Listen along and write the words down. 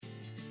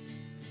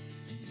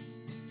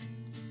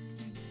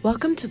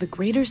Welcome to the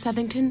Greater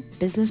Southington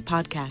Business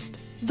Podcast,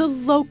 the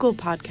local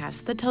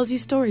podcast that tells you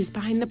stories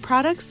behind the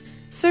products,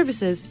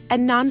 services,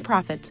 and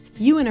nonprofits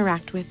you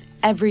interact with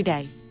every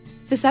day.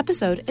 This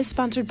episode is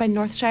sponsored by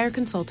Northshire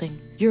Consulting,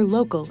 your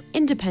local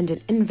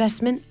independent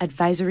investment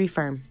advisory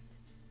firm.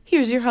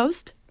 Here's your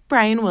host,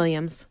 Brian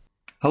Williams.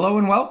 Hello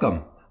and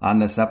welcome. On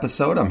this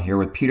episode, I'm here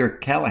with Peter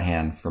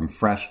Callahan from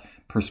Fresh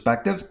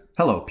Perspectives.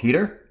 Hello,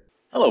 Peter.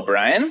 Hello,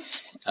 Brian.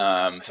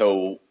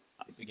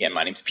 Again,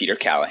 my name's Peter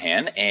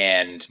Callahan,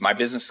 and my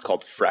business is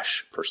called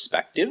Fresh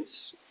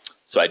Perspectives.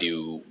 So I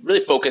do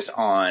really focus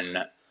on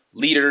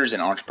leaders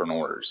and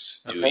entrepreneurs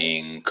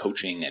doing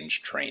coaching and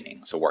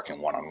training. So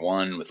working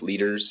one-on-one with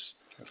leaders,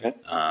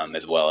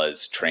 as well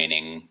as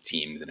training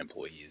teams and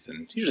employees,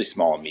 and usually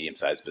small and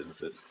medium-sized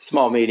businesses.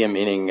 Small, medium,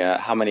 meaning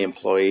how many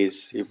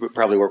employees? You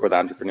probably work with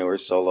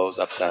entrepreneurs, solos,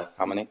 up to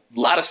how many? A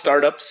lot of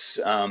startups,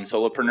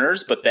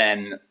 solopreneurs, but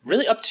then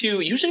really up to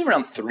usually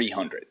around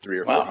 300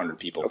 or 400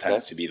 people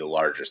tends to be the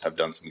largest. I've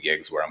done some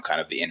gigs where I'm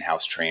kind of the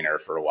in-house trainer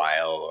for a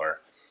while,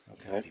 or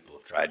people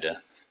have tried to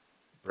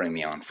bring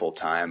me on full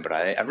time, but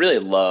I really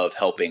love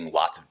helping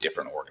lots of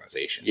different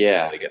organizations.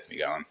 Yeah. It really gets me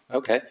going.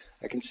 Okay,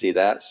 I can see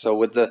that. So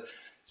with the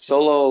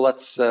solo,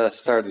 let's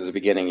start at the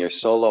beginning. Your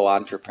solo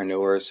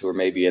entrepreneurs who are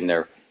maybe in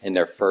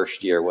their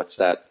first year, what's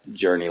that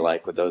journey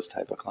like with those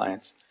type of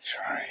clients?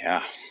 Sure,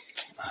 yeah.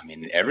 I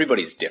mean,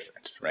 everybody's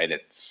different, right?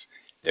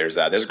 There's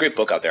a great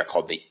book out there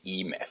called The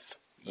E-Myth,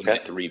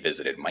 E-Myth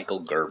Revisited, Michael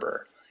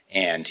Gerber,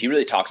 and he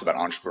really talks about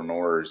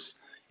entrepreneurs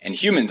and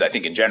humans, I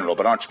think, in general,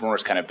 but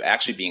entrepreneurs kind of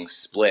actually being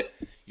split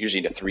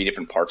usually into three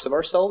different parts of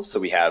ourselves. So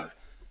we have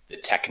the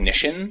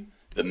technician,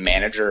 the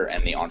manager,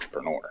 and the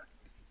entrepreneur.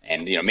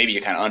 And, maybe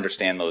you kind of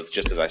understand those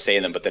just as I say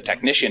them, but the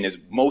technician is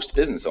most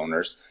business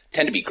owners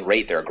tend to be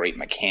great. They're a great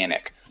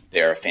mechanic.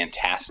 They're a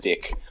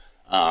fantastic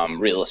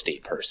real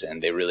estate person.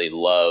 They really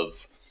love,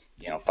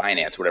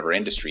 finance, whatever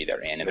industry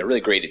they're in, and they're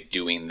really great at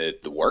doing the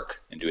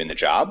work and doing the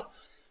job.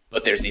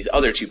 But there's these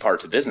other two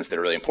parts of business that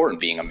are really important,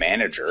 being a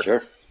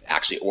manager,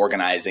 actually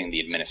organizing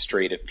the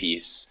administrative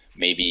piece,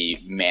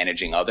 maybe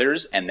managing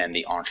others, and then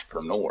the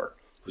entrepreneur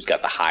who's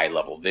got the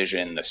high-level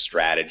vision, the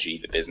strategy,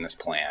 the business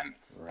plan,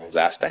 those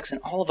aspects.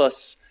 And all of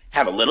us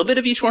have a little bit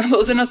of each one of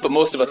those in us, but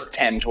most of us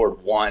tend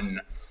toward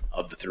one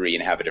of the three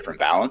and have a different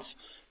balance.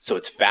 So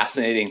it's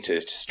fascinating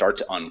to start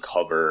to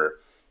uncover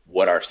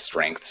what our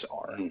strengths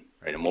are,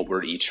 right, and what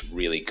we're each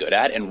really good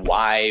at, and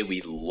why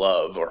we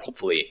love, or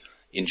hopefully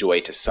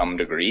enjoy to some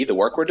degree, the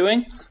work we're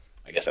doing.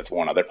 I guess that's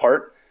one other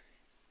part.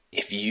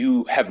 If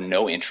you have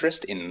no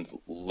interest in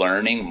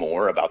learning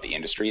more about the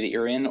industry that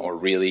you're in, or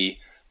really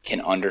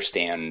can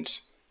understand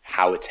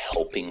how it's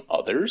helping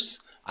others,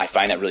 I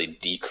find that really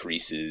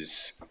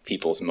decreases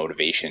people's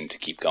motivation to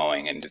keep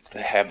going and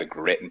to have the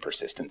grit and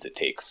persistence it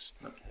takes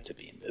to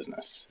be in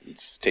business. It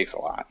takes a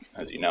lot,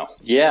 as you know.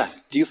 Yeah.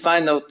 Do you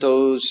find that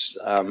those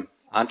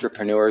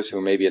entrepreneurs who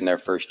are maybe in their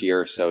first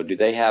year or so, do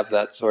they have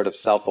that sort of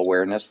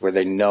self-awareness where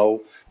they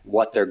know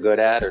what they're good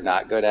at or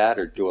not good at,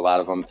 or do a lot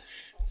of them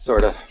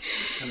sort of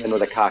come in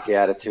with a cocky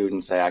attitude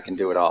and say, I can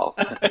do it all?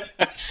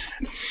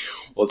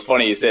 Well, it's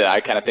funny you say that. I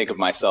kind of think of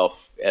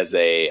myself as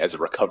a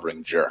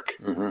recovering jerk.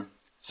 Mm-hmm.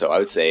 So I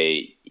would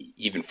say,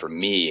 even for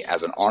me,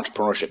 as an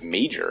entrepreneurship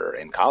major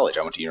in college,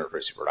 I went to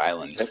University of Rhode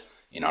Island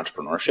in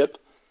entrepreneurship.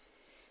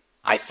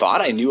 I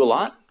thought I knew a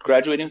lot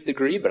graduating with a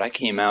degree, but I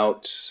came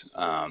out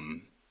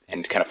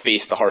and kind of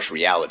faced the harsh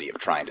reality of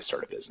trying to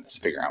start a business,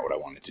 figuring out what I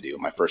wanted to do.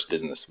 My first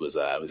business was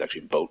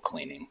actually boat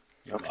cleaning.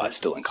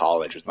 Still in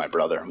college with my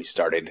brother, and we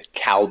started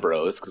Cal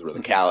Bros, because we're the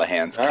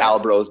Callahans. Cal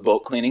Bros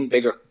boat cleaning,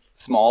 big or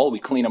small, we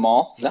clean them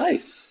all.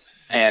 Nice.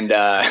 And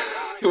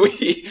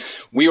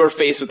we were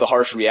faced with the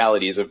harsh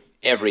realities of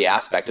every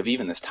aspect of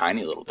even this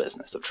tiny little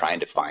business of trying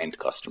to find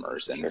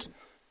customers and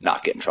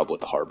not get in trouble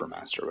with the harbor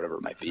master, whatever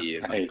it might be,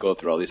 and go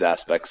through all these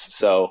aspects.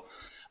 So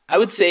I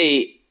would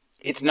say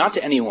it's not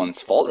to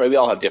anyone's fault, right? We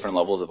all have different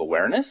levels of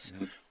awareness,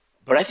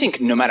 but I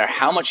think no matter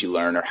how much you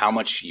learn or how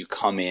much you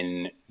come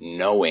in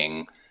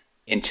knowing,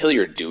 until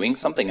you're doing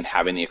something and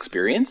having the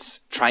experience,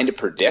 trying to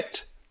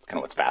predict, it's kind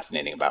of what's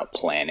fascinating about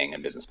planning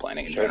and business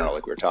planning in general,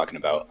 like we were talking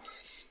about.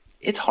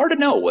 It's hard to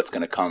know what's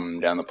going to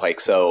come down the pike.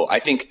 So I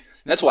think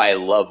that's why I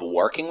love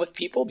working with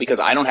people, because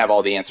I don't have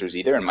all the answers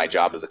either. And my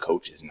job as a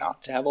coach is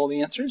not to have all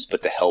the answers,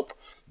 but to help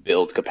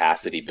build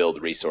capacity,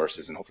 build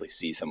resources, and hopefully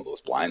see some of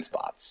those blind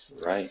spots.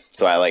 Right.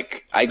 So I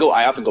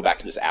often go back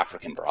to this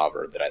African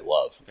proverb that I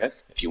love.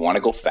 If you want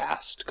to go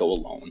fast, go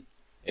alone.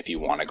 If you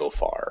want to go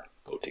far,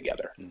 go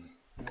together.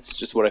 That's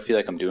just what I feel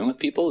like I'm doing with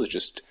people, is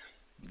just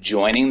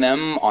joining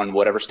them on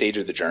whatever stage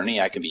of the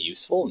journey I can be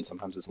useful. And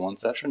sometimes it's one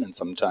session, and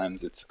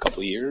sometimes it's a couple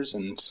of years,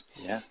 and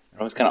it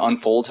always kind of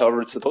unfolds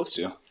however it's supposed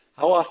to.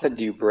 How often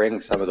do you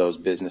bring some of those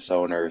business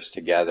owners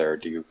together?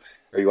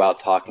 Are you out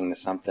talking to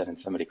something and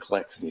somebody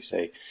clicks and you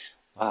say,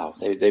 wow,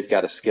 they've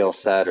got a skill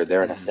set, or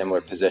they're in a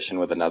similar position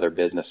with another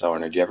business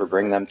owner? Do you ever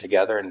bring them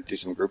together and do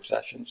some group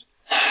sessions?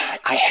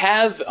 I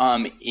have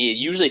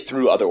usually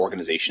through other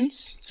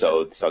organizations.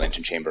 So the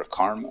Southington Chamber of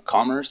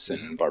Commerce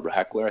and Barbara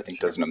Heckler, I think,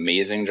 does an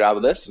amazing job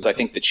of this. So I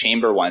think the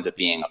chamber winds up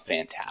being a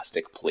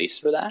fantastic place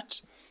for that.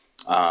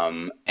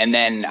 And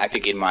then I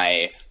think in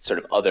my sort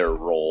of other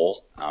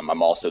role,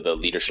 I'm also the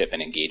Leadership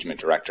and Engagement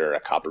Director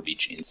at Copper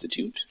Beech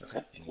Institute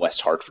in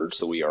West Hartford.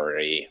 So we are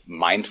a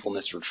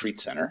mindfulness retreat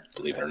center,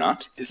 believe it or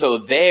not. So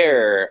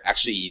there,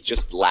 actually,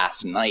 just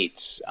last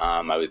night,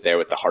 I was there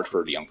with the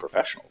Hartford Young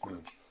Professional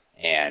Group.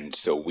 And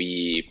so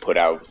we put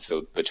out,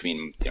 so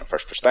between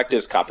Fresh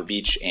Perspectives, Copper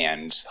Beech,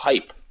 and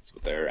HYPE, that's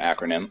what their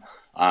acronym,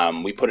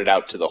 we put it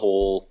out to the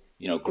whole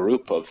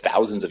group of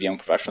thousands of young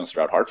professionals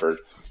throughout Hartford,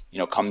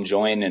 come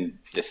join in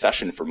this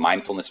session for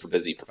mindfulness for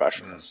busy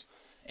professionals.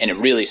 And it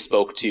really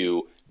spoke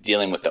to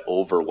dealing with the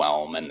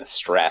overwhelm and the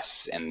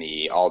stress and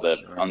all the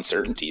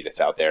uncertainty that's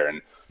out there.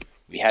 And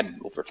we had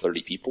over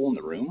 30 people in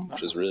the room,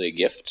 which was really a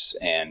gift.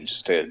 And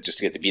just to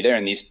get to be there,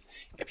 and these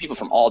people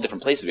from all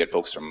different places. We had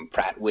folks from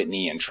Pratt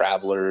Whitney and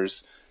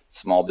Travelers,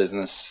 small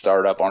business,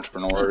 startup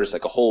entrepreneurs,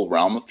 like a whole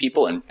realm of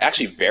people, and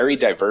actually very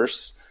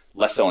diverse,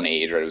 less so in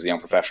age, right? It was the young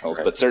professionals,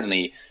 but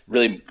certainly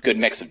really good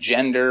mix of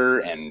gender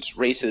and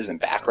races and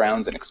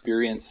backgrounds and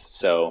experience.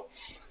 So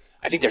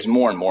I think there's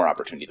more and more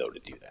opportunity, though, to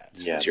do that.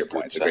 Yeah, to your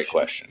point, it's a great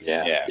question.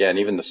 Yeah, and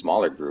even the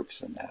smaller groups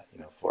in that,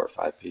 4 or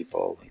 5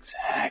 people.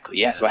 Exactly.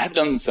 Yeah. So I have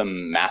done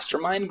some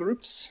mastermind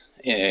groups.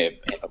 A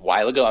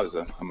while ago,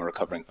 I'm a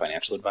recovering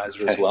financial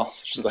advisor as well.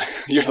 So just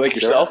you're like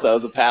yourself, that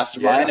was a past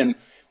of mine. And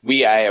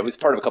I was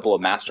part of a couple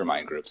of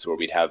mastermind groups where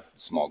we'd have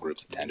small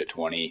groups of 10 to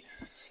 20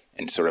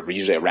 and sort of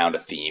usually around a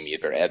theme.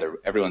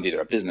 Everyone's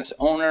either a business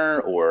owner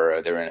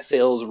or they're in a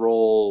sales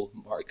role,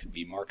 or it could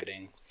be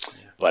marketing,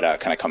 but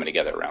kind of coming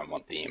together around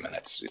one theme. And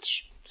it's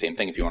same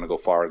thing. If you want to go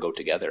far, go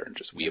together. And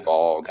we've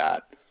all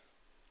got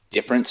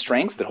different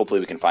strengths that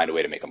hopefully we can find a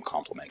way to make them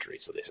complementary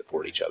so they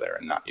support each other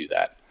and not do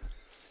that.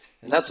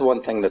 And that's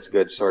one thing that's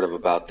good sort of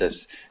about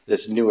this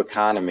new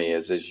economy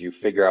is as you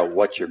figure out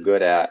what you're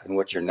good at and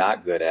what you're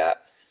not good at,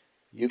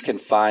 you can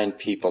find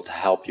people to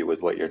help you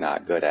with what you're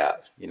not good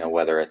at,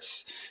 whether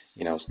it's,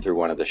 through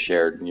one of the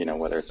shared,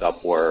 whether it's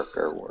Upwork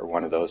or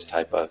one of those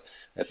type of,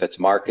 if it's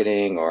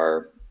marketing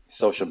or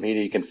social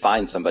media, you can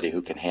find somebody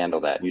who can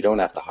handle that. And you don't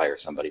have to hire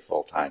somebody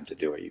full time to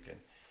do it.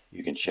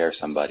 You can share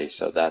somebody.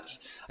 So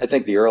I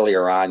think the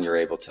earlier on you're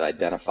able to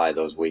identify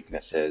those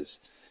weaknesses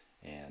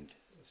and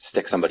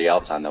stick somebody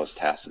else on those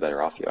tasks, the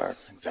better off you are.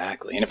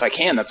 Exactly. And if I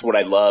can, that's what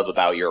I love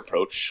about your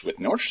approach with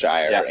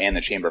Northshire and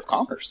the Chamber of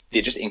Commerce.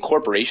 The just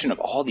incorporation of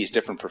all these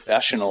different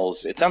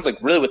professionals. It sounds like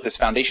really with this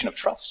foundation of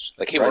trust.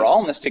 Like, hey, we're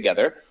all in this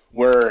together.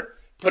 We're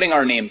putting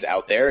our names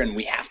out there and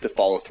we have to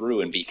follow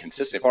through and be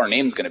consistent. If our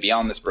name's going to be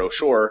on this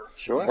brochure,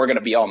 we're going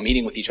to be all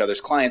meeting with each other's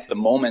clients. The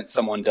moment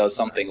someone does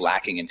something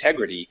lacking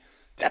integrity,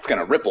 that's going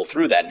to ripple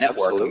through that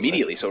network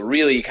immediately. So it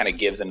really kind of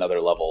gives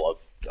another level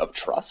of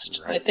trust,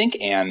 I think,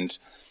 and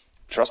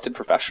trusted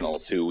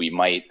professionals who we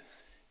might,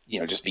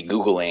 just be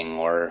Googling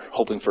or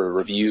hoping for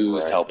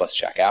reviews to help us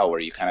check out,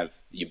 where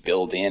you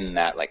build in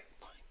that, like,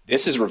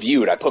 this is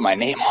reviewed, I put my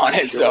name on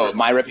it, so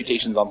my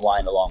reputation's on the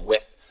line along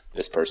with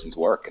this person's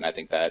work. And I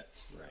think that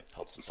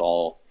helps us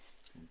all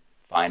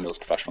find those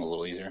professionals a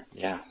little easier.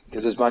 Yeah,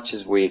 because as much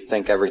as we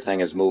think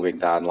everything is moving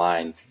to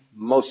online,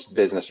 most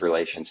business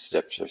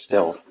relationships are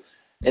still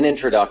an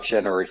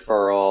introduction, a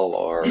referral,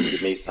 or you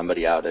meet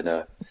somebody out at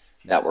a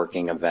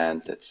networking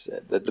event. It's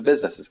the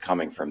business is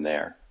coming from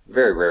there.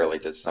 Very rarely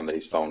does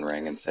somebody's phone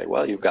ring and say,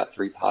 well, you've got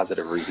 3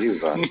 positive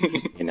reviews on,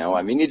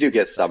 you do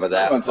get some of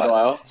that. Once in a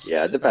while.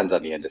 Yeah, it depends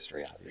on the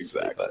industry,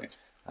 obviously. Exactly.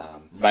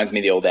 But, reminds me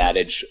of the old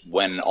adage,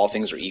 when all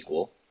things are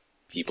equal,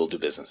 people do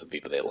business with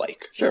people they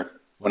like. Sure.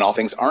 When all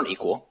things aren't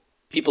equal,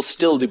 people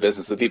still do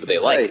business with people they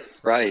like.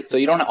 Right. So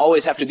you don't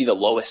always have to be the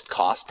lowest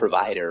cost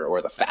provider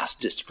or the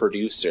fastest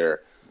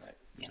producer.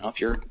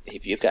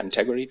 If you've got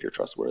integrity, if you're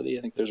trustworthy,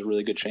 I think there's a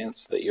really good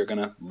chance that you're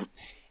gonna.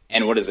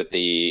 And what is it?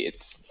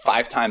 It's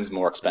 5 times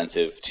more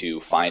expensive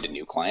to find a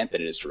new client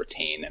than it is to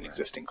retain an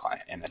existing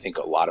client. And I think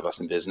a lot of us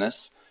in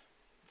business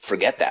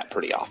forget that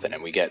pretty often,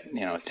 and we get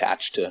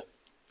attached to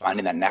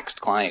finding that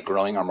next client,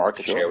 growing our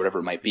market share, whatever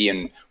it might be,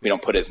 and we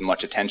don't put as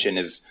much attention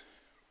as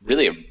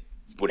really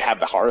would have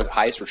the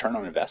highest return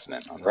on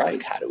investment. On this,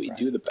 like, how do we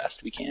do the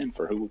best we can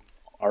for who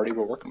already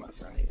we're working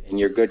with? And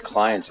your good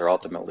clients are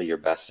ultimately your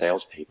best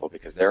salespeople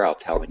because they're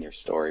out telling your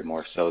story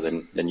more so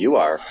than you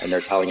are, and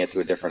they're telling it to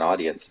a different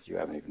audience that you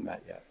haven't even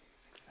met yet.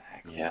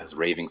 Exactly. Yeah, those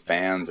raving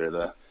fans or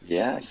the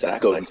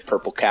Godin's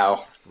purple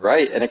cow.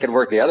 Right, and it can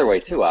work the other way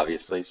too,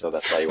 obviously. So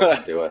that's why you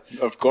want to do it.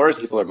 Of course,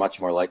 people are much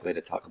more likely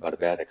to talk about a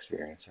bad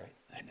experience, right?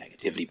 That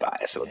negativity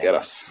bias will get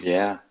us.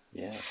 Yeah.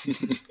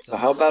 So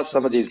how about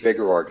some of these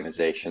bigger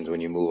organizations when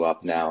you move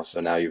up now?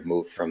 So now you've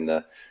moved from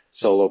the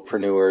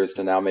solopreneurs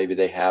to now maybe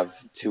they have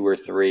 2 or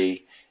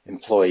 3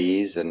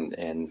 employees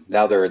and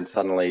now they're in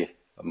suddenly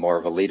more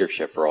of a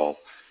leadership role.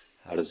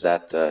 How does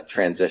that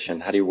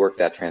transition? How do you work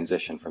that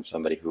transition from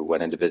somebody who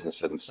went into business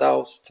for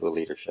themselves to a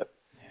leadership?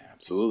 Yeah,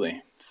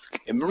 absolutely.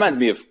 It reminds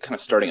me of kind of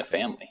starting a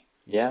family,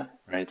 Yeah.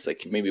 Right? It's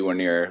like maybe when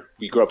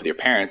you grow up with your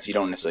parents, you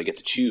don't necessarily get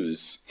to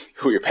choose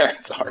who your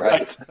parents are,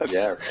 right?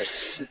 Yeah,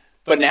 right.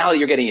 But now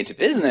you're getting into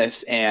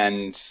business,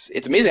 and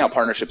it's amazing how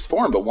partnerships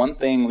form, but one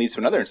thing leads to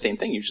another, and same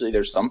thing. Usually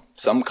there's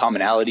some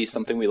commonality,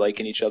 something we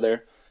like in each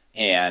other,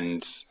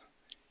 and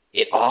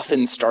it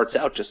often starts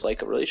out just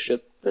like a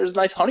relationship. There's a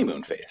nice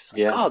honeymoon phase.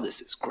 Like, oh,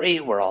 this is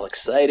great. We're all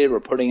excited. We're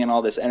putting in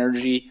all this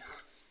energy.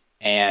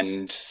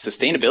 And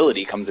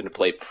sustainability comes into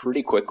play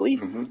pretty quickly,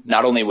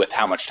 not only with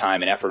how much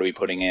time and effort are we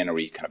putting in, are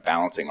we kind of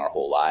balancing our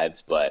whole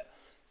lives, but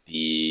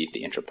the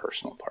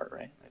interpersonal part,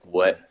 right? Like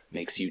what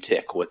makes you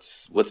tick?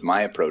 What's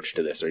my approach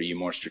to this? Are you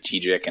more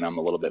strategic and I'm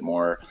a little bit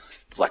more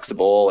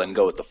flexible and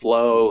go with the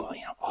flow?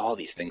 All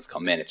these things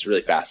come in. It's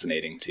really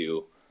fascinating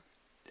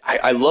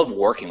I love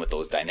working with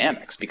those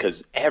dynamics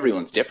because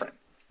everyone's different.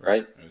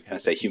 Right. We kind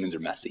of say humans are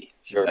messy.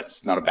 Sure.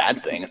 That's not a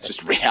bad thing. It's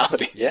just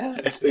reality.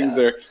 Yeah. Things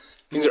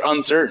are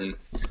uncertain.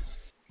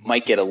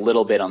 Might get a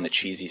little bit on the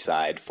cheesy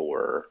side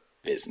for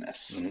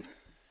business.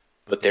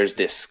 But there's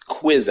this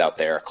quiz out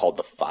there called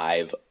the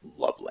 5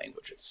 Love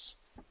Languages.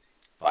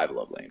 5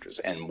 Love Languages.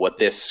 And what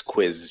this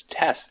quiz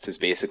tests is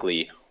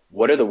basically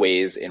what are the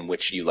ways in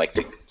which you like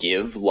to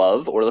give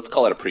love, or let's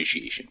call it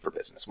appreciation for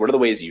business. What are the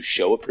ways you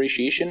show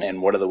appreciation,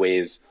 and what are the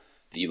ways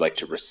that you like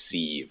to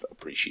receive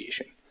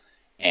appreciation?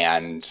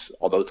 And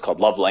although it's called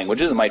love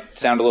languages, it might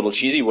sound a little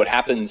cheesy. What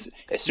happens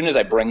as soon as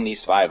I bring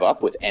these 5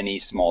 up with any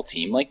small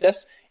team like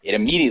this, it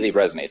immediately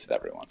resonates with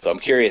everyone. So I'm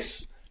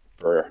curious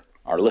for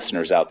our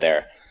listeners out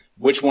there,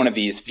 which one of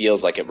these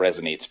feels like it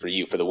resonates for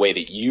you, for the way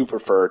that you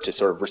prefer to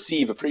sort of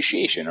receive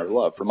appreciation or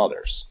love from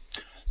others?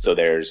 So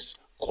there's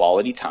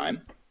quality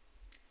time,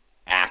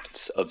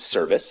 acts of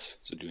service,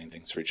 so doing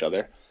things for each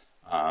other,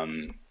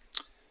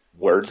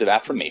 words of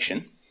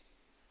affirmation,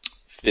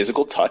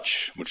 physical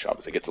touch, which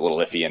obviously gets a little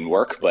iffy in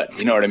work, but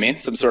you know what I mean?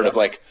 Some sort of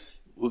like,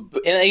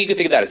 and you can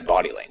think of that as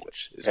body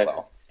language as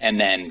well. And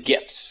then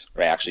gifts,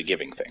 right? Actually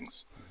giving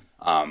things.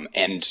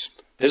 And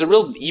there's a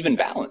real even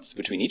balance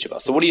between each of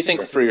us. So what do you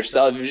think for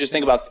yourself? If you just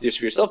think about this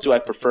for yourself, do I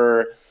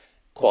prefer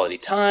quality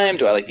time?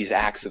 Do I like these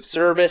acts of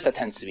service? That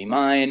tends to be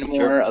mine more.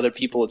 Sure. Other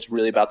people, it's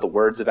really about the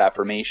words of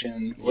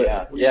affirmation.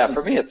 Yeah.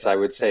 For me, I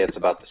would say it's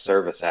about the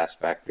service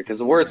aspect, because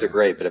the words are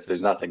great, but if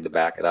there's nothing to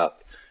back it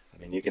up,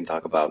 I mean, you can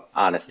talk about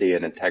honesty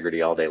and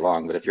integrity all day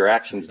long, but if your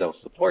actions don't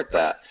support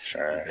that,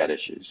 you've got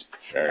issues.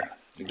 Sure.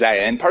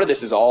 Exactly. And part of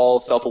this is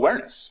all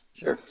self-awareness.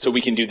 Sure. So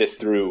we can do this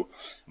through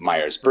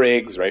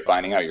Myers-Briggs, right?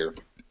 Finding out your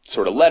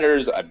sort of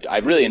letters. I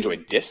really enjoy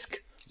DISC.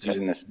 So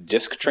using this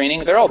DISC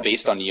training. They're all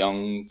based on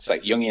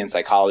Jungian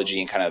psychology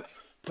and kind of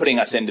putting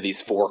us into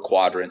these 4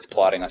 quadrants,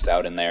 plotting us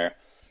out in there.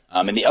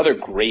 And the other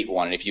great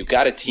one, and if you've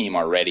got a team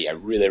already, I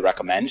really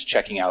recommend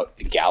checking out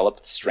the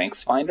Gallup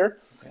Strengths Finder.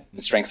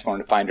 The Strengths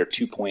Finder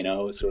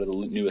 2.0 is sort of the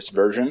newest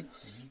version.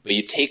 But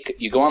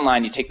you go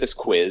online, you take this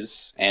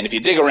quiz, and if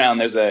you dig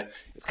around, it's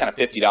kind of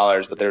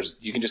 $50,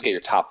 but you can just get your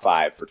top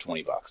 5 for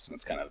 $20. And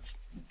it's kind of,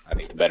 I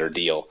think, the better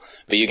deal.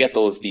 But you get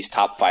these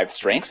top 5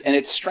 strengths, and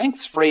it's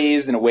strengths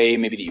phrased in a way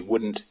maybe that you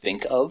wouldn't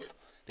think of.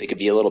 They could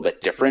be a little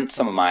bit different.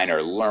 Some of mine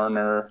are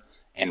learner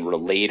and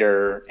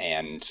relator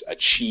and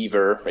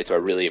achiever, right? So I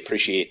really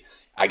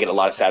I get a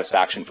lot of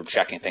satisfaction from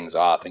checking things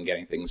off and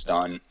getting things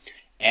done.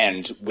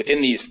 And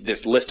within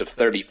this list of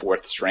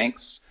 34th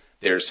strengths,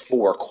 there's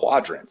 4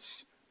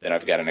 quadrants that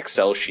I've got an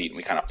Excel sheet, and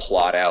we kind of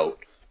plot out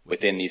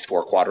within these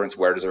 4 quadrants,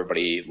 where does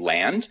everybody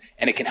land?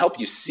 And it can help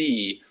you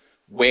see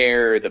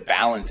where the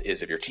balance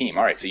is of your team.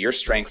 All right, so your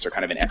strengths are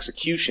kind of in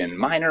execution.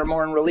 Mine are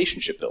more in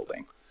relationship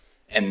building.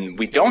 And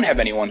we don't have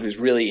anyone who's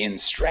really in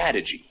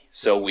strategy.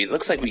 So it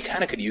looks like we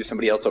kind of could use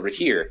somebody else over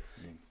here.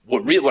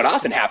 What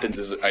often happens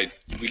is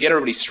we get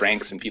everybody's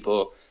strengths, and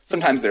people,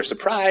 sometimes they're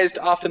surprised.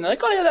 Often they're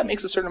like, oh yeah, that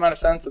makes a certain amount of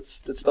sense.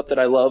 That's stuff that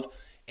I love.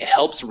 It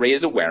helps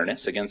raise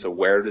awareness. Again, so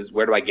where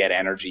do I get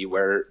energy?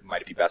 Where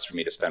might it be best for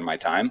me to spend my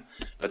time?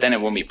 But then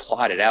when we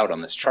plot it out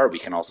on this chart, we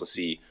can also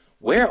see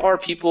where are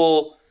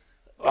people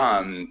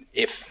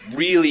if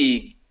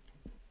really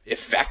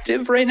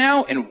effective right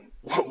now, and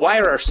why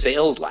are our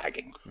sales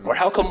lagging? Or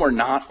how come we're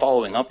not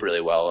following up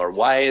really well? Or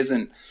why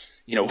isn't,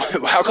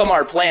 how come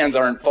our plans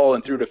aren't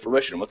falling through to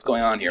fruition? What's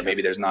going on here?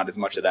 Maybe there's not as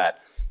much of that,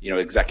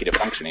 executive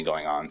functioning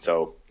going on.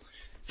 So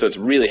it's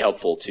really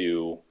helpful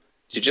to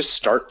just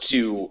start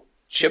to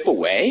chip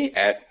away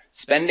at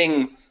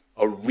spending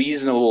a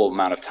reasonable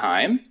amount of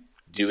time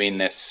doing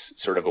this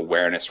sort of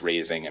awareness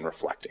raising and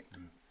reflecting.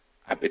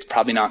 It's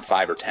probably not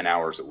 5 or 10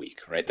 hours a week,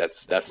 right?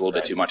 That's a little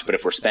bit too much. But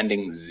if we're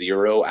spending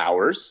 0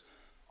 hours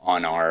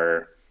on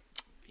our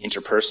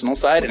interpersonal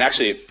side, and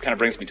actually it kind of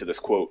brings me to this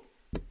quote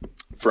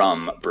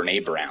from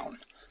Brené Brown.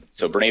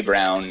 So Brené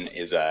Brown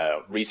is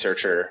a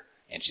researcher,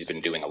 and she's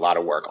been doing a lot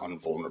of work on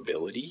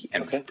vulnerability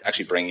and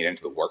actually bringing it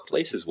into the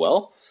workplace as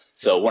well.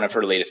 So one of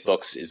her latest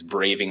books is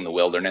Braving the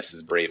Wilderness.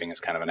 Braving is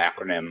kind of an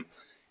acronym.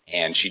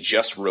 And she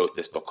just wrote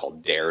this book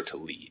called Dare to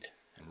Lead.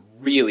 And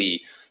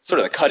really sort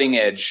of the cutting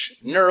edge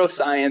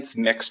neuroscience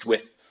mixed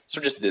with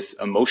sort of just this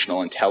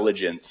emotional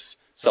intelligence,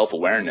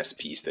 self-awareness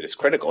piece that is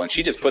critical. And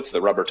she just puts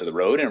the rubber to the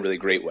road in a really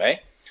great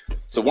way.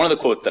 So one of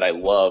the quotes that I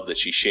love that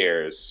she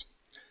shares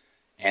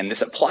And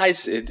this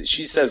applies,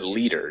 she says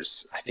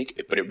leaders, I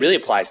think, but it really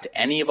applies to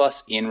any of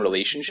us in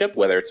relationship,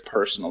 whether it's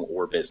personal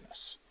or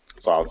business.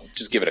 So I'll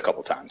just give it a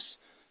couple times.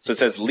 So it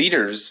says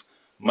leaders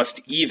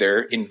must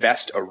either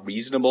invest a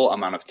reasonable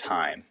amount of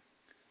time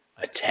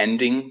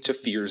attending to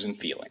fears and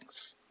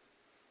feelings.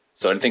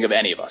 So think of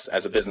any of us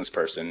as a business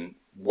person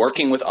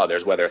working with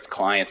others, whether it's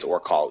clients or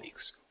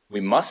colleagues.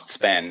 We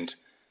must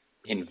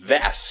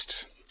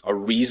invest a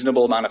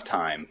reasonable amount of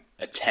time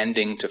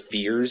attending to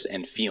fears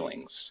and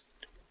feelings,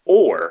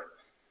 or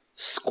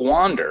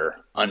squander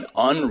an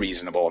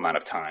unreasonable amount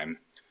of time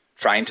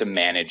trying to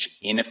manage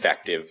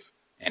ineffective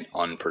and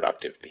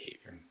unproductive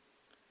behavior.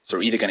 So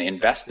we're either going to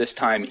invest this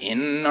time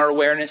in our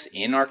awareness,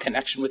 in our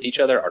connection with each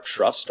other, our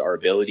trust, our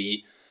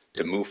ability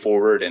to move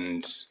forward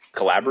and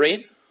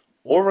collaborate,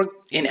 or we're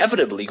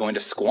inevitably going to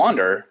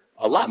squander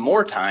a lot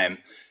more time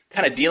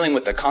kind of dealing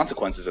with the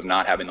consequences of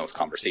not having those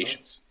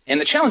conversations. And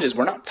the challenge is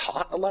we're not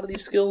taught a lot of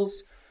these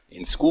skills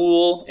in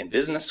school, in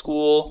business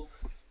school,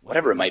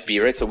 whatever it might be,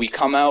 right? So we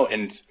come out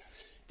and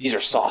these are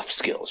soft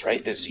skills,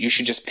 right? You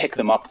should just pick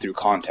them up through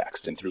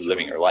context and through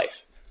living your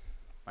life.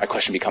 My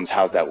question becomes,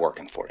 how's that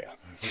working for you?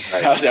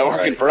 Right. How's that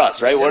working for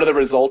us, right? Yeah. What are the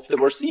results that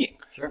we're seeing?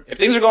 Sure. If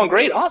things are going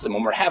great, awesome.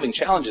 When we're having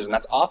challenges, and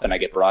that's often I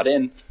get brought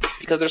in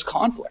because there's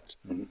conflict.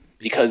 Mm-hmm.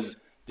 Because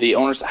the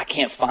owners, I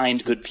can't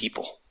find good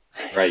people.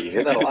 Right, you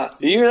hear that a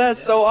lot. You hear that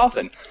so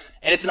often.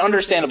 And it's an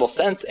understandable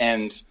sense,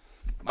 and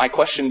my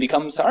question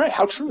becomes, all right,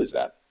 how true is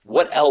that?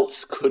 What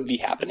else could be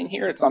happening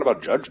here? It's not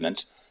about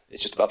judgment.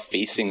 It's just about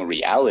facing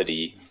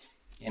reality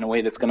in a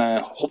way that's going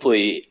to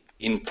hopefully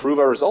improve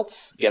our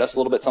results, get us a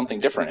little bit something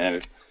different. And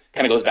it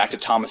kind of goes back to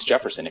Thomas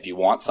Jefferson. If you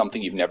want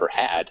something you've never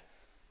had,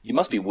 you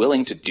must be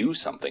willing to do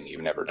something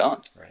you've never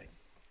done. Right.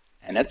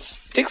 And that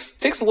takes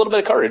a little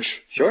bit of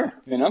courage. Sure.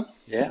 You know?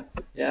 Yeah.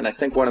 Yeah. And I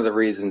think one of the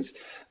reasons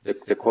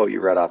the quote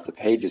you read off the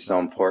page is so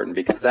important,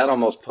 because that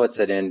almost puts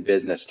it in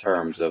business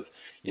terms of,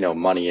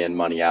 money in,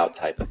 money out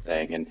type of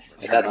thing. And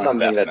that's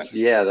something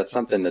that's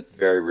something that's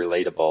very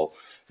relatable.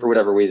 For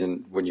whatever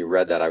reason, when you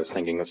read that, I was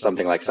thinking of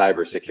something like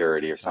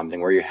cybersecurity or something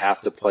where you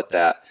have to put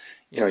that,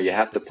 you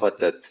have to put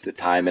the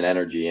time and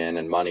energy in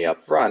and money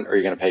up front, or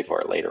you're going to pay for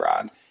it later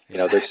on.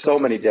 There's so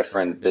many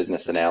different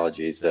business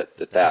analogies that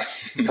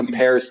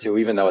compares to,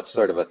 even though it's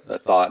sort of a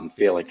thought and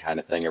feeling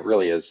kind of thing, it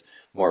really is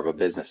more of a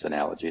business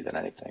analogy than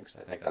anything. So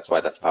I think that's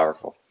why that's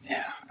powerful.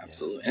 Yeah,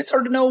 absolutely. Yeah. And it's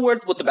hard to know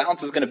what the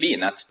balance is going to be.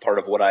 And that's part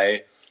of what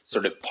I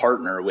sort of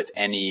partner with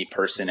any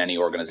person, any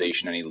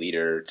organization, any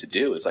leader to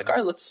do is like, all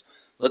right, let's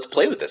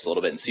play with this a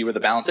little bit and see where the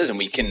balance is. And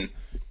we can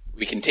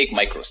take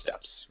micro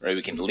steps, right?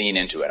 We can lean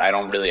into it. I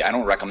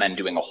don't recommend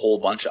doing a whole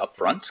bunch up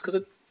front because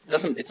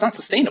it's not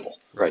sustainable.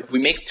 Right. If we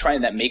make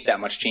that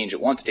much change at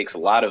once, it takes a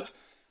lot of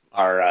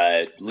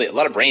our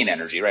brain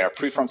energy, right? Our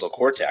prefrontal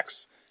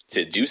cortex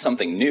to do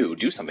something new,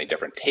 do something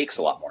different takes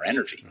a lot more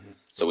energy. Mm-hmm.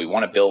 So we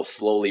want to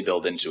slowly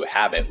build into a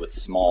habit with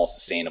small,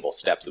 sustainable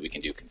steps that we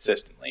can do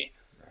consistently,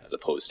 as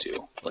opposed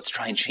to let's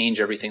try and change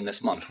everything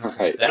this month.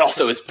 Right. That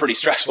also is pretty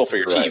stressful for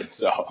your team.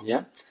 So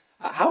yeah.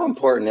 How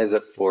important is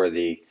it for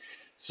the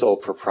sole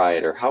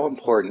proprietor? How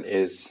important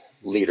is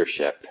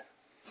leadership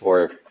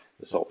for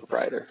the sole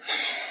proprietor?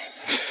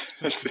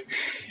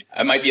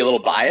 I might be a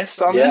little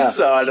biased on this,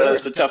 so I know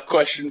it's a tough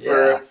question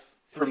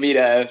for me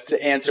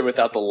to answer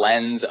without the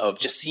lens of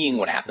just seeing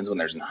what happens when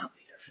there's not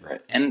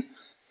leadership. Right.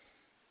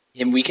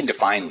 And we can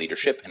define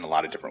leadership in a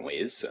lot of different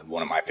ways.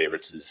 One of my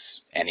favorites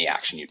is any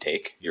action you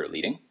take, you're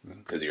leading,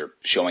 because you're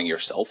showing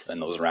yourself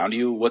and those around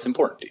you what's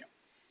important to you.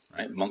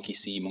 Right? Monkey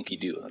see, monkey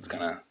do. That's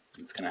kind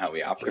of how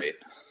we operate.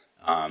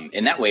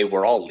 In that way,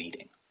 we're all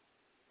leading.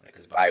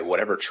 Because by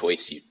whatever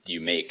choice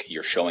you make,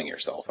 you're showing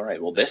yourself, all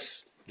right, well,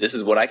 this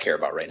is what I care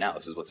about right now.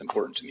 This is what's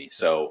important to me.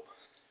 So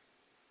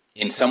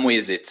in some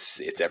ways,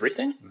 it's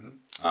everything.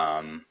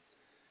 Mm-hmm.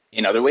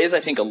 In other ways, I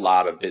think a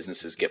lot of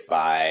businesses get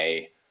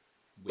by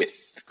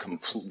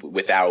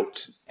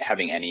without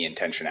having any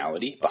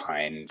intentionality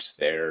behind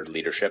their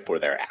leadership or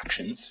their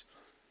actions.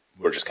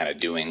 We're just kind of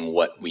doing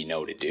what we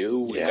know to do.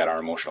 We've got our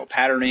emotional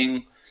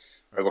patterning.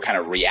 Or we're kind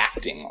of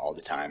reacting all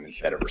the time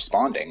instead of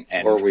responding.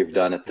 Or we've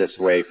done it this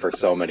way for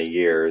so many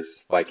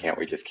years. Why can't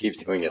we just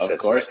keep doing it this way? Of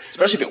course.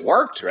 Especially if it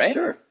worked, right?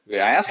 Sure. I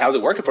asked, how's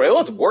it working for you?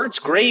 Well, it's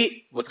worked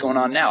great. What's going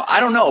on now?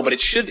 I don't know, but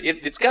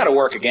it's got to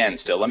work again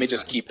still. Let me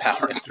just keep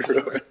powering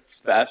through.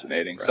 It's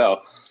fascinating. Right.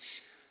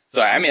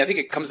 So I think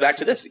it comes back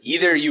to this.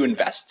 Either you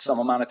invest some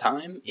amount of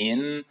time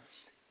in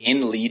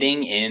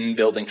leading, in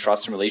building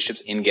trust and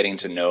relationships, in getting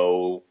to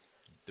know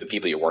the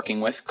people you're working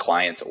with,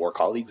 clients or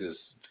colleagues,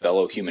 as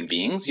fellow human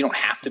beings. You don't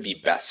have to be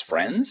best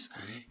friends.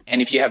 Mm-hmm.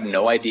 And if you have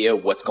no idea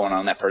what's going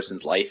on in that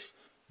person's life,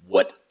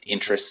 what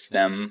interests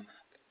them,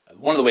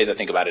 one of the ways I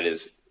think about it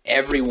is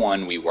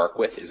everyone we work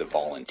with is a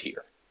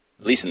volunteer,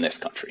 at least in this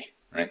country,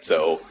 right?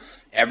 So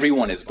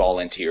everyone is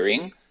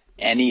volunteering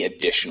any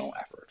additional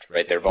effort,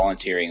 right? They're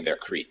volunteering their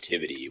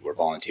creativity. We're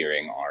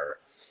volunteering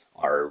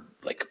our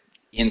like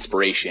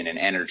inspiration and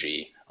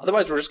energy.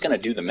 Otherwise, we're just going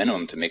to do the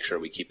minimum to make sure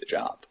we keep the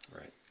job.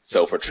 Right.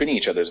 So if we're treating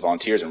each other as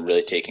volunteers and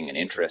really taking an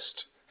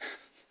interest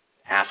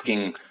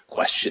asking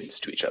questions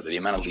to each other. The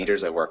amount of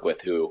leaders I work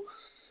with who,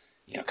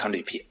 come to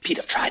me, Pete,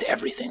 I've tried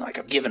everything. Like,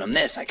 I've given them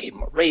this. I gave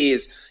them a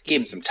raise,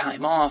 gave them some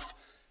time off,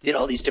 did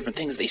all these different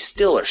things. They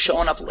still are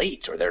showing up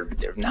late, or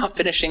they're not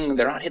finishing,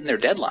 they're not hitting their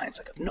deadlines.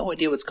 Like, I have no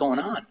idea what's going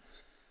on.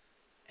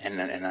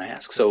 And I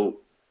ask, so,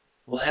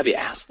 well, have you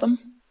asked them?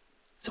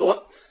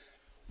 So,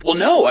 well,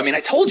 no. I mean, I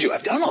told you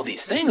I've done all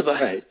these things,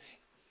 but right.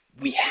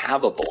 We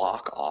have a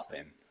block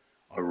often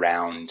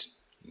around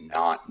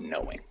not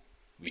knowing.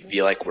 We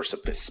feel like we're,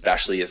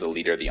 especially as a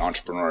leader, the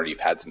entrepreneur, you've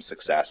had some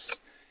success.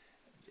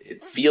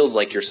 It feels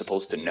like you're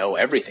supposed to know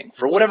everything.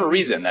 For whatever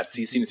reason, that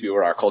seems to be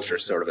where our culture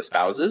sort of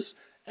espouses.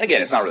 And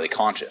again, it's not really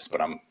conscious, but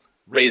I'm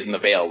raising the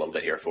veil a little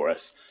bit here for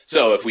us.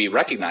 So if we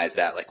recognize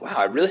that, like, wow,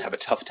 I really have a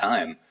tough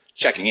time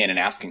checking in and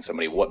asking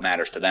somebody what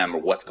matters to them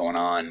or what's going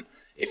on,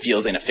 it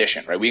feels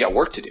inefficient, right? We got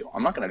work to do.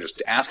 I'm not going to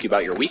just ask you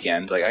about your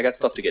weekend. Like, I got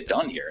stuff to get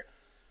done here.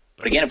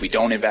 But again, if we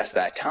don't invest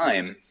that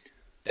time,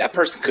 that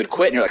person could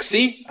quit and you're like,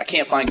 see, I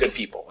can't find good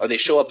people. Or they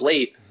show up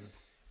late.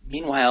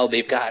 Meanwhile,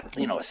 they've got,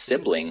 a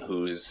sibling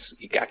who's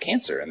got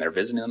cancer and they're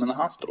visiting them in the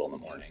hospital in the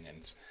morning.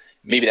 And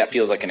maybe that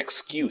feels like an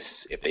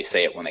excuse if they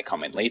say it when they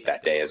come in late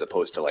that day, as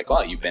opposed to like,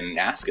 well, you've been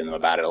asking them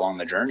about it along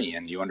the journey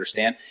and you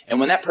understand. And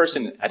when that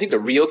person, I think the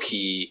real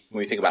key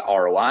when we think about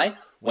ROI,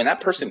 when that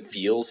person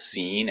feels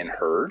seen and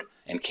heard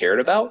and cared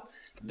about,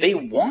 they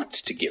want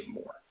to give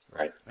more.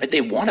 Right?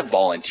 They want to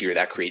volunteer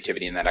that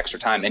creativity and that extra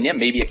time. And yeah,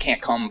 maybe it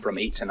can't come from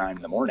 8 to 9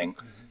 in the morning,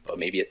 but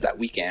maybe it's that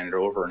weekend or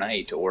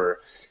overnight, or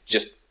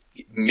just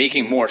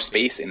making more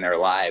space in their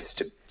lives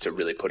to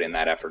really put in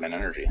that effort and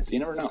energy. So you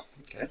never know.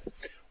 Okay.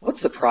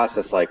 What's the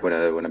process like when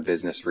a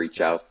business reaches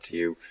out to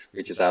you?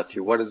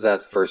 What is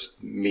that first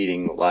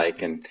meeting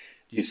like? And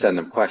do you send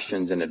them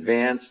questions in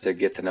advance to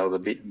get to know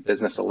the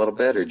business a little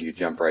bit, or do you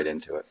jump right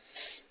into it?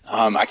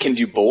 I can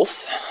do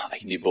both.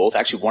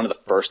 Actually, one of the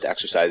first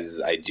exercises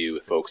I do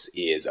with folks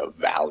is a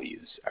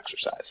values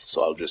exercise.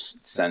 So I'll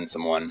just send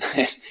someone,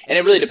 and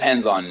it really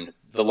depends on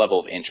the level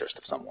of interest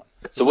of someone.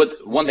 So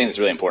one thing that's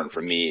really important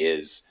for me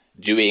is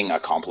doing a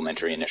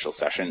complimentary initial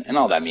session. And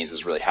all that means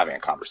is really having a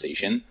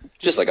conversation,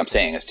 just like I'm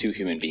saying, as two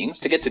human beings,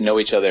 to get to know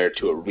each other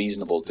to a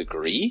reasonable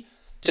degree,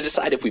 to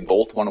decide if we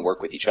both want to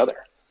work with each other.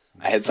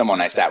 I had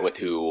someone I sat with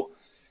who,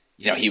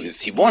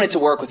 he wanted to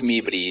work with me,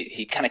 but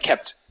he kind of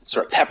kept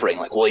sort of peppering,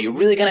 like, well, you're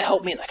really going to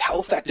help me? Like, how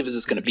effective is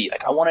this going to be?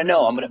 Like, I want to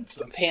know. I'm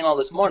paying all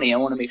this money. I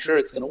want to make sure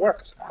it's going to work.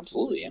 I said,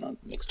 absolutely. It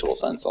makes total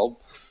sense. I'll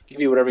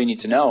give you whatever you need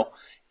to know.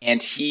 And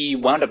he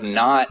wound up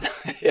not,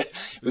 it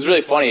was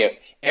really funny.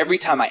 Every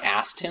time I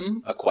asked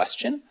him a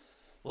question,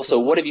 well, so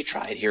what have you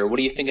tried here? What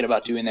are you thinking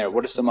about doing there?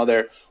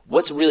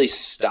 What's really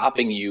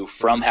stopping you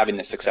from having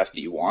the success that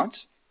you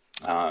want?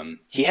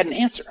 He had an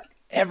answer.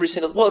 Every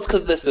single, well, it's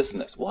because of this, and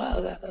this.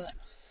 Well,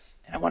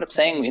 and I wound up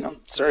saying,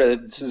 sir,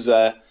 this is,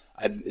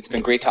 it's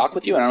been great talking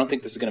with you, and I don't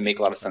think this is going to make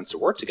a lot of sense to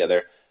work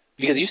together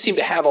because you seem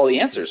to have all the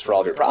answers for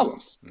all of your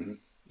problems. Mm-hmm.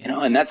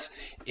 And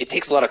it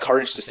takes a lot of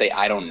courage to say,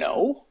 I don't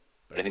know,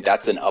 but I think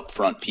that's an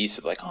upfront piece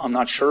of like, oh, I'm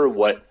not sure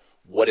what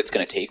it's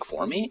going to take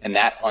for me. And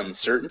that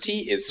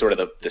uncertainty is sort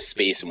of the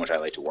space in which I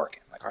like to work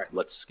in. Like, all right,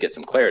 let's get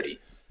some clarity.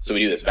 So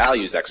we do this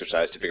values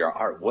exercise to figure out,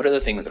 all right, what are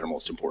the things that are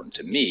most important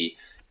to me?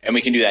 And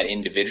we can do that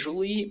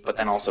individually, but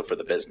then also for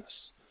the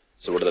business.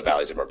 So what are the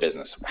values of our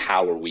business?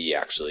 How are we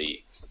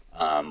actually,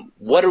 how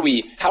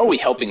are we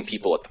helping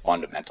people at the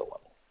fundamental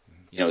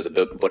level? Is a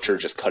butcher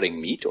just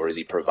cutting meat, or is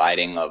he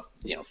providing a,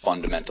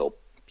 fundamental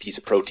piece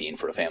of protein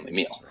for a family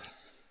meal?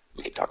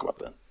 We could talk about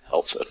the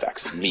health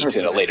effects of meat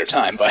at a later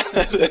time, but,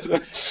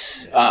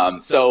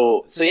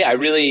 so yeah,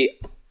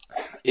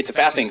 it's a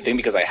fascinating thing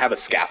because I have a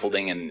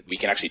scaffolding and we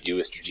can actually do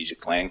a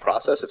strategic planning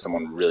process if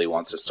someone really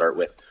wants to start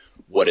with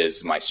what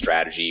is my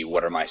strategy,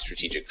 what are my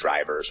strategic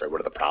drivers, right?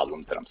 What are the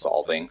problems that I'm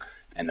solving,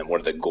 and then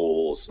what are the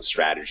goals,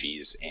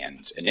 strategies,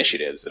 and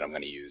initiatives that I'm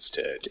going to use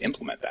to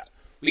implement that.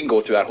 We can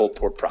go through that whole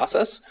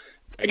process,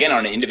 again,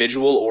 on an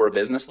individual or a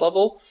business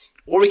level,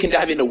 or we can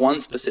dive into one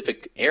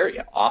specific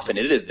area. Often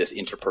it is this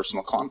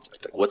interpersonal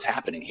conflict, like what's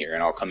happening here,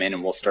 and I'll come in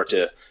and we'll start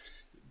to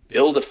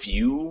build a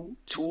few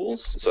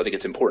tools. So I think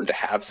it's important to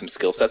have some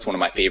skill sets. One of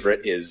my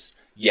favorite is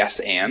Yes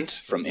and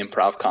from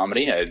improv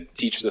comedy. I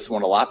teach this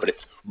one a lot, but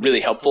it's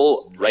really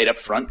helpful right up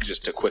front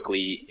just to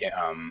quickly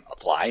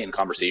apply in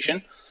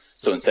conversation.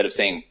 So instead of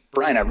saying,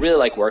 Brian, I really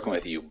like working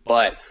with you,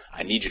 but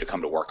I need you to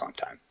come to work on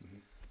time.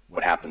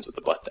 What happens with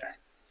the but there?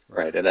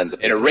 Right. It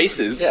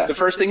erases the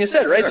first thing you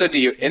said, right? Sure.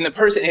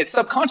 So it's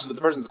subconscious, but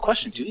the person's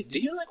question, do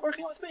you like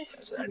working with me?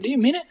 I said, do you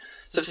mean it?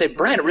 So if I say,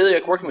 Brian, I really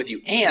like working with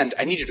you, and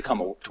I need you to come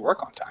to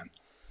work on time.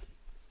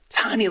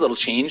 Tiny little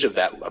change of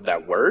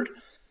that word,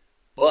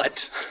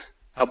 but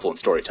helpful in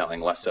storytelling,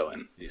 less so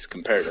in these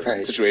comparative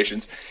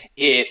situations.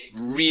 It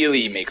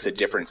really makes a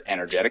difference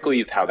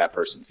energetically with how that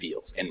person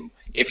feels. And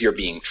if you're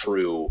being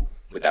true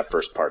with that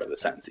first part of the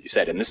sentence that you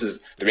said, and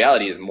the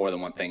reality is more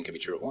than one thing can be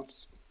true at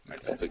once. Right?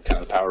 It's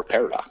kind of the power of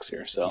paradox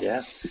here. So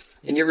yeah.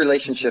 In your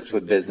relationships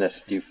with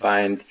business, do you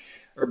find,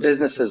 are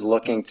businesses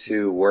looking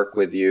to work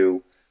with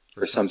you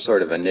for some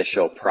sort of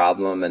initial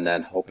problem and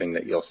then hoping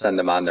that you'll send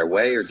them on their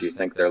way, or do you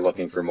think they're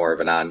looking for more of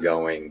an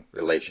ongoing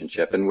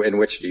relationship? And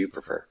which do you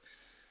prefer?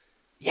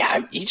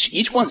 Yeah,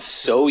 each one's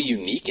so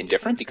unique and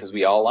different because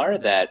we all are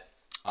that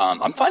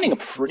I'm finding a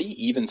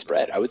pretty even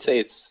spread. I would say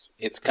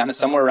it's kind of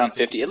somewhere around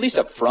 50, at least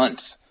up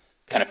front,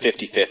 kind of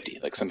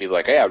 50-50. Like some people are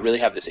like, hey, I really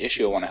have this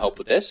issue, I want to help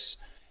with this.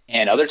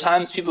 And other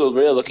times people are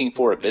really looking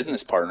for a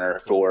business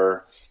partner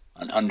for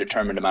an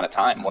undetermined amount of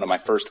time. One of my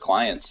first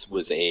clients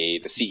was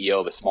the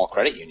CEO of a small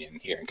credit union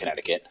here in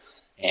Connecticut.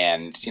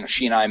 And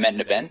she and I met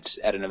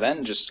at an event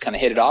and just kind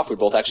of hit it off. We were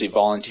both actually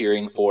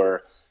volunteering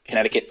for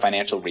Connecticut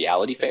Financial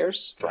Reality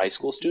Fairs for high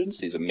school students,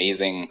 these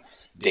amazing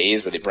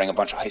days where they bring a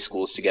bunch of high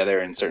schools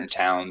together in certain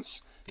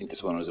towns. I think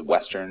this one was at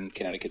Western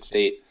Connecticut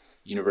State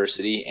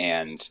University,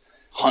 and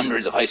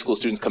hundreds of high school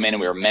students come in,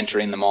 and we were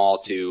mentoring them all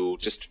to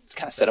just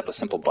kind of set up a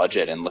simple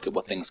budget and look at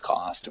what things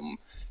cost and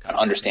kind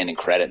of understanding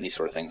credit and these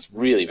sort of things.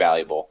 Really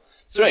valuable.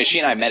 So anyway, she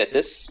and I met at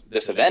this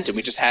event, and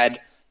we just had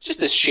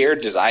this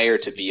shared desire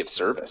to be of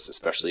service,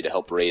 especially to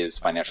help raise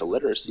financial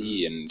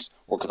literacy and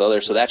work with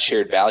others. So that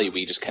shared value,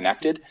 we just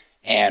connected.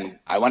 And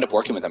I wound up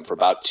working with them for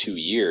about 2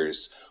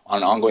 years on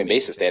an ongoing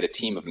basis. They had a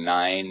team of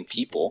 9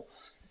 people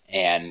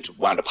and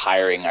wound up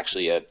hiring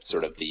actually a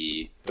sort of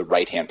the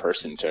right-hand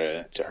person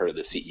to her,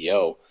 the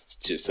CEO,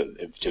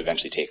 to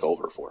eventually take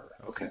over for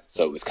her. Okay.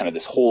 So it was kind of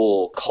this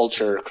whole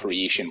culture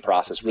creation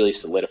process, really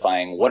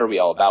solidifying what are we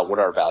all about, what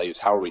are our values,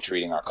 how are we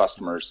treating our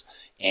customers,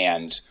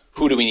 and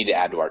who do we need to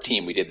add to our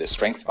team. We did this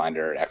Strengths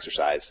Finder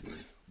exercise.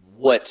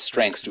 What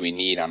strengths do we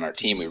need on our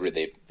team?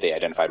 They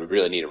identified we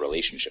really need a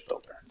relationship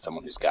builder,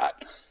 someone who's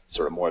got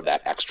sort of more of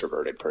that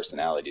extroverted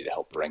personality to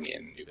help bring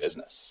in new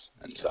business.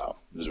 And so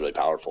it was really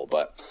powerful.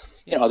 But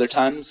other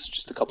times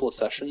just a couple of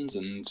sessions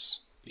and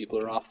people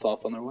are off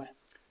on their way.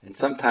 And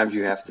sometimes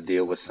you have to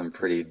deal with some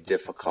pretty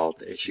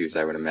difficult issues,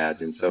 I would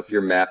imagine. So if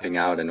you're mapping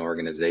out an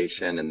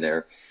organization and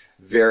they're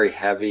very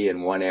heavy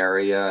in one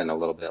area and a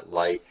little bit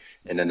light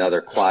in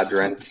another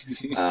quadrant,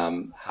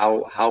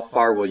 how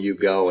far will you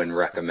go in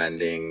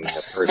recommending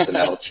a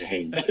personnel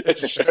change?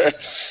 Sure.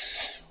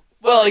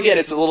 Well, again,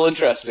 it's a little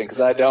interesting because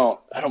I don't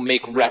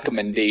make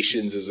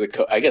recommendations as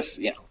I guess,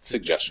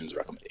 suggestions,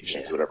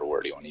 recommendations, whatever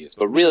word you want to use.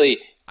 But really,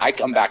 I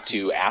come back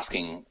to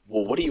asking,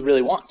 well, what do you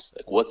really want?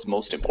 Like, what's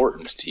most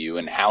important to you,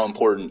 and how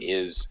important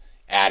is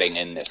adding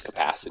in this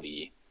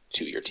capacity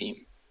to your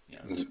team?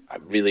 So I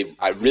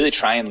really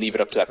try and leave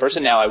it up to that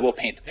person. Now, I will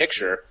paint the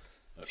picture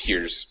of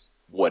here's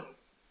are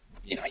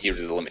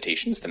the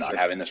limitations to not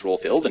having this role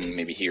filled, and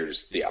maybe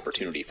here's the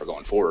opportunity for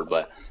going forward.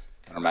 But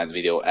it reminds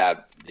me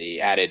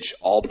the adage,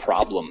 all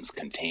problems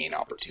contain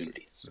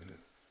opportunities,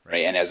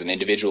 right? And as an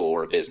individual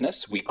or a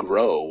business, we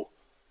grow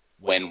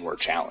when we're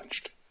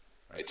challenged,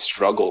 right?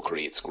 Struggle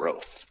creates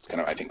growth. It's kind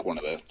of, I think, one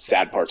of the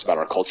sad parts about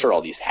our culture,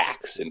 all these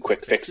hacks and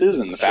quick fixes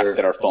and the fact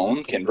that our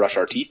phone can brush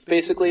our teeth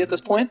basically at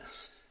this point.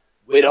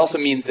 It also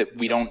means that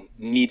we don't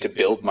need to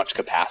build much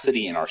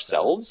capacity in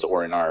ourselves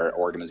or in our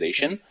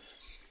organization.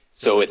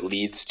 So it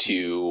leads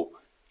to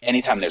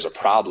anytime there's a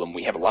problem,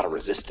 we have a lot of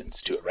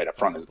resistance to it right up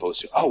front, as opposed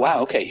to, oh,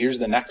 wow, okay, here's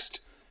the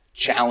next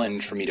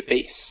challenge for me to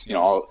face.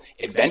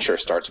 Adventure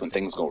starts when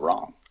things go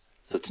wrong.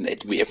 So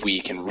if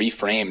we can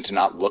reframe to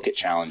not look at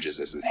challenges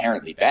as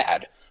inherently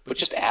bad, but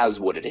just as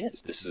what it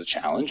is. This is a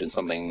challenge and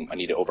something I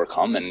need to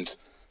overcome, and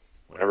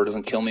whatever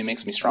doesn't kill me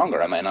makes me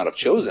stronger. I might not have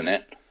chosen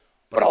it,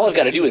 but all I've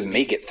got to do is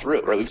make it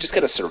through, right? We've just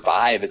got to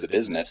survive as a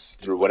business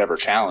through whatever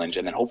challenge,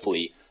 and then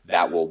hopefully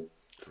that will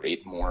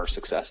create more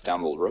success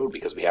down the road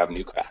because we have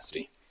new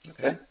capacity.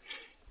 Okay.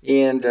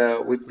 And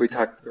we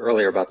talked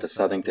earlier about the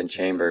Southington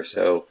Chamber.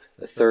 So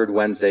the third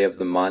Wednesday of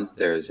the month,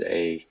 there's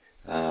a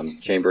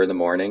Chamber in the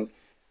Morning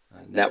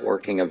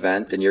networking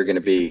event, and you're going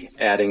to be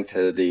adding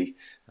to the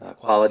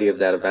quality of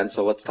that event.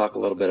 So let's talk a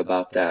little bit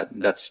about that.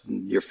 That's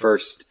your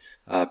first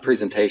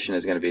presentation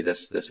is going to be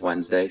this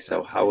Wednesday.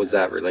 So how is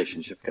that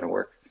relationship going to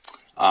work?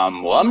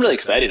 Well, I'm really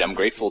excited. I'm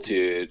grateful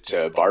to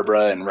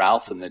Barbara and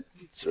Ralph and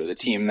the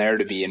team there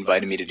to be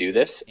inviting me to do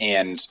this.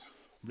 And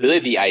really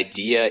the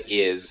idea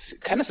is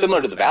kind of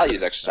similar to the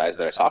values exercise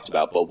that I talked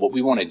about, but what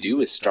we want to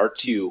do is start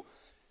to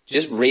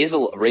just raise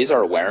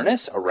our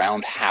awareness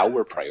around how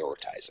we're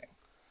prioritizing,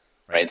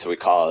 right? So we're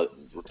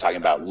talking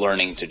about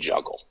learning to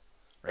juggle,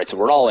 right? So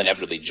we're all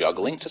inevitably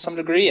juggling to some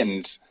degree,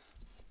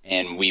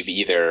 and we've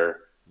either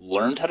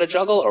learned how to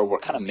juggle or we're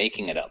kind of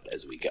making it up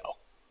as we go,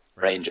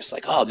 right? And just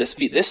like, oh, this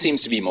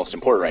seems to be most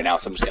important right now,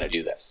 so I'm just going to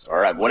do this.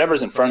 Or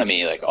whatever's in front of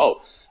me, like,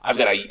 oh, I've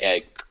got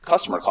a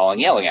customer calling,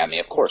 yelling at me.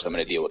 Of course, I'm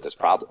going to deal with this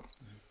problem.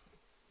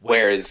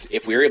 Whereas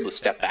if we were able to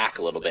step back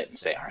a little bit and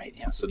say, all right,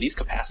 so these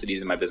capacities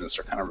in my business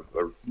are kind of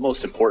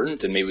most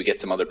important, and maybe we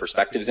get some other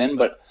perspectives in.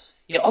 But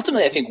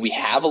ultimately, I think we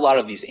have a lot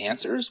of these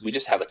answers. We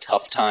just have a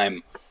tough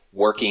time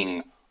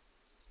working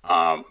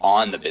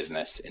on the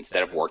business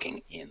instead of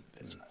working in the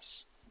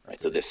business, right?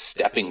 So this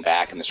stepping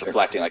back and this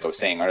reflecting, like I was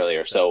saying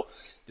earlier. So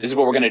this is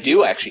what we're going to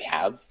do. I actually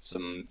have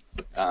some,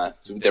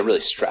 they're really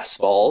stress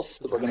balls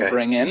that we're going to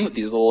bring in with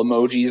these little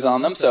emojis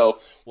on them. So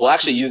we'll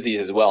actually use these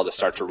as well to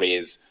start to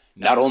raise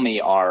not only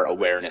our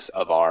awareness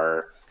of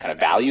our kind of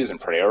values and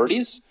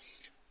priorities.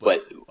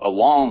 But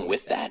along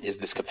with that is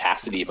this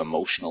capacity of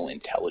emotional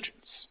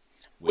intelligence,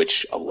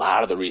 which a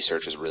lot of the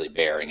research is really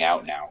bearing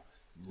out now,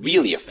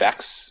 really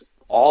affects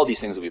all these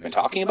things that we've been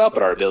talking about,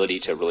 but our ability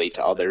to relate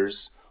to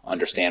others,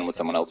 understand what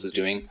someone else is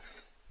doing.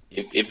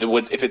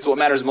 If it's what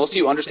matters most to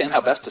you, understand how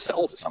best to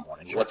sell to someone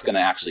and what's going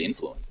to actually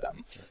influence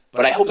them.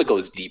 But I hope it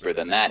goes deeper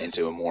than that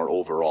into a more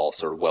overall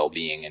sort of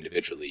well-being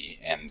individually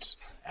and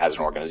as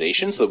an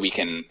organization, so that we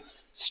can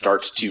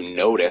start to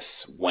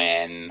notice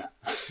when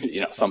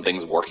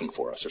something's working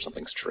for us or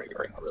something's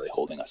triggering or really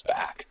holding us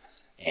back.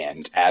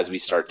 And as we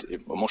start,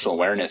 emotional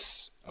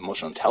awareness,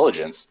 emotional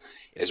intelligence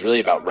is really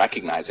about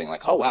recognizing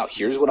like, oh wow,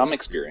 here's what I'm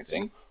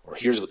experiencing, or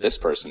here's what this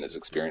person is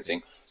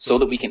experiencing, so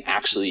that we can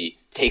actually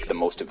take the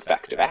most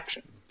effective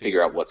action,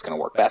 figure out what's going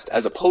to work best,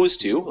 as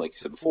opposed to, like you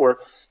said before,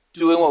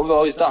 doing what we've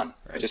always done,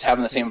 right? Just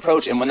having the same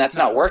approach. And when that's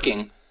not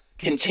working,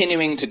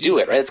 continuing to do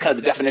it, right? It's kind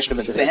of the definition of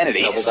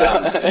insanity.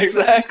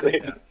 Exactly.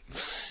 Yeah.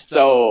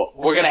 So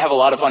we're going to have a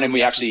lot of fun, and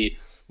we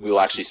will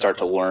actually start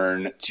to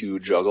learn to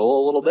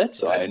juggle a little bit.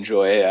 So I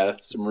enjoy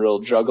some real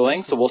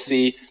juggling. So we'll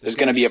see. There's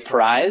going to be a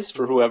prize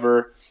for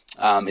whoever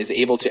is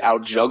able to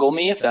out-juggle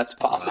me, if that's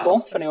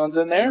possible, if anyone's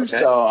in there. Okay.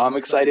 So I'm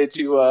excited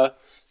to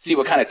see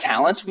what kind of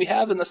talent we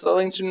have in the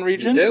Southington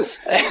region. You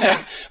do.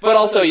 But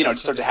also,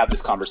 just start to have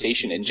this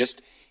conversation, and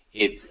just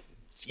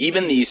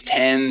even these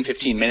 10,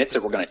 15 minutes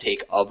that we're going to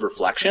take of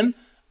reflection,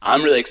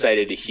 I'm really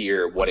excited to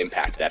hear what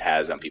impact that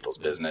has on people's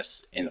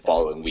business in the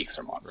following weeks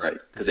or months. Right.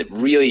 Because it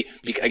really,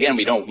 again,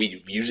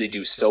 we usually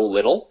do so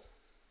little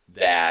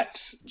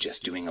that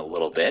just doing a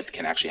little bit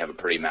can actually have a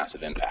pretty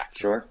massive impact.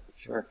 Sure.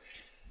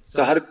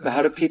 So how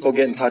do people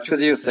get in touch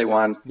with you if they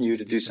want you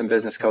to do some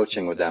business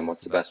coaching with them?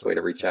 What's the best way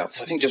to reach out?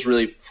 So I think just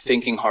really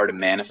thinking hard and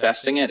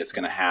manifesting it, it's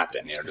going to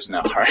happen. Just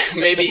not hard.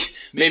 Maybe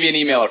an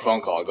email or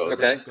phone call goes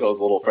a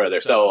little further.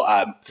 So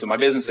my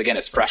business again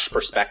is Fresh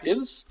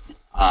Perspectives,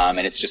 and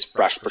it's just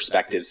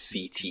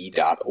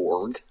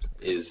freshperspectivesct.org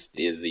is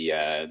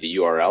the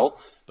URL.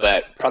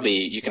 But probably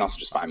you can also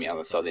just find me on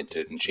the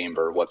Southington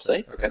Chamber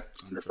website. Okay.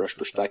 Under Fresh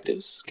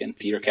Perspectives. Again,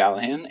 Peter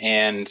Callahan,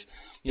 and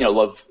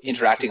love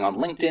interacting on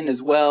LinkedIn as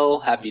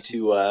well. Happy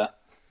to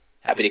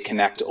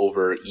connect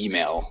over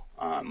email,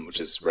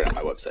 which is right on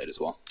my website as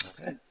well.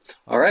 Okay.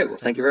 All right. Well,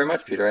 thank you very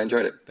much, Peter. I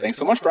enjoyed it. Thanks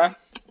so much, Brian.